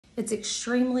It's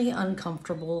extremely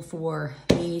uncomfortable for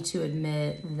me to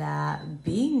admit that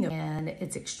and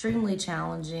it's extremely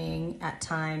challenging at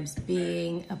times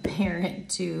being a parent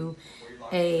to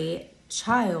a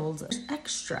child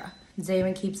extra.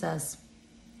 Damon keeps us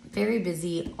very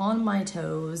busy, on my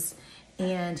toes,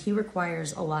 and he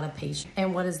requires a lot of patience.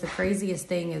 And what is the craziest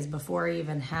thing is before I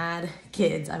even had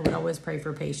kids, I would always pray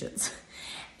for patience.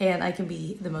 And I can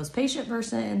be the most patient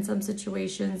person in some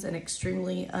situations and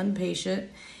extremely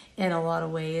impatient in a lot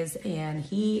of ways. And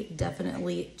he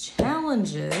definitely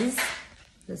challenges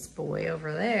this boy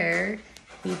over there.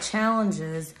 He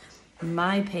challenges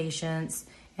my patience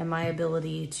and my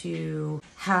ability to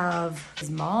have his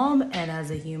mom and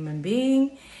as a human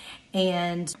being.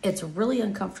 And it's really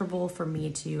uncomfortable for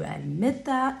me to admit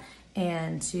that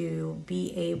and to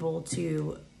be able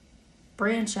to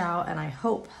branch out, and I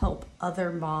hope help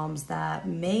other moms that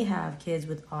may have kids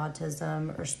with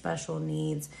autism or special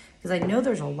needs, because I know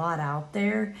there's a lot out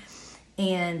there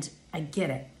and I get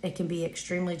it. It can be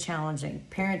extremely challenging.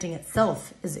 Parenting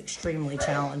itself is extremely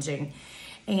challenging,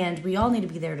 and we all need to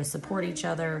be there to support each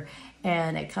other.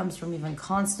 And it comes from even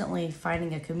constantly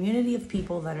finding a community of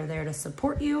people that are there to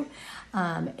support you,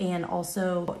 and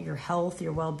also your health,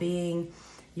 your well-being,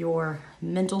 your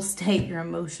mental state, your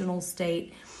emotional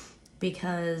state.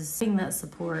 Because having that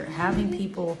support, having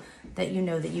people that you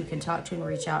know that you can talk to and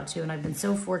reach out to, and I've been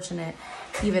so fortunate,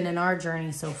 even in our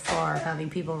journey so far, having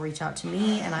people reach out to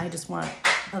me, and I just want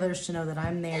others to know that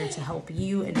I'm there to help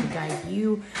you and to guide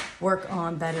you work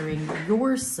on bettering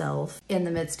yourself in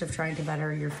the midst of trying to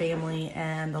better your family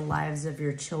and the lives of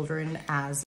your children as